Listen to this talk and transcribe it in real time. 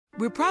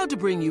We're proud to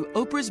bring you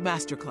Oprah's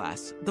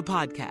Masterclass, the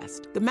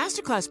podcast. The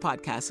Masterclass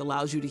podcast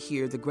allows you to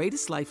hear the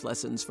greatest life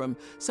lessons from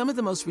some of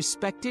the most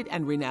respected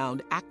and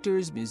renowned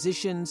actors,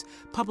 musicians,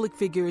 public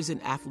figures,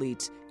 and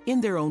athletes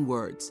in their own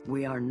words.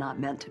 We are not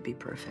meant to be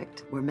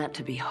perfect. We're meant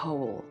to be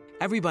whole.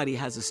 Everybody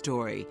has a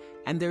story,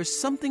 and there's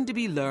something to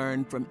be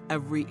learned from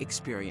every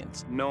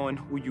experience. Knowing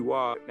who you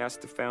are, that's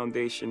the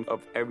foundation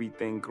of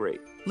everything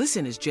great.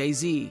 Listen as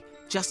Jay-Z,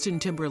 Justin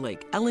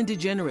Timberlake, Ellen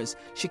DeGeneres,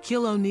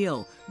 Shaquille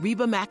O'Neal,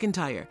 Reba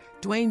McEntire,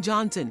 Dwayne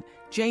Johnson,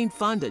 Jane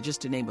Fonda,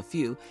 just to name a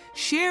few,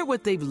 share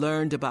what they've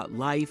learned about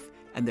life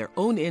and their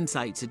own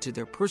insights into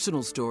their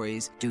personal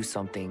stories. Do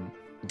something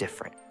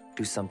different.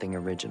 Do something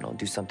original.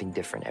 Do something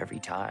different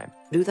every time.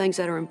 Do things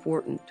that are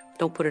important.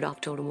 Don't put it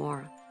off till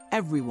tomorrow.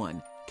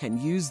 Everyone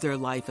can use their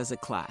life as a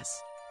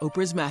class.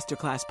 Oprah's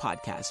Masterclass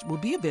podcast will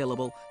be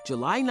available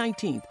July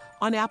 19th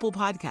on Apple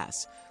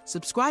Podcasts.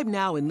 Subscribe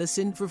now and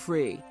listen for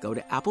free. Go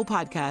to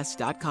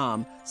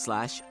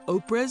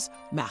applepodcasts.com/Oprah's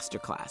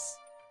Masterclass.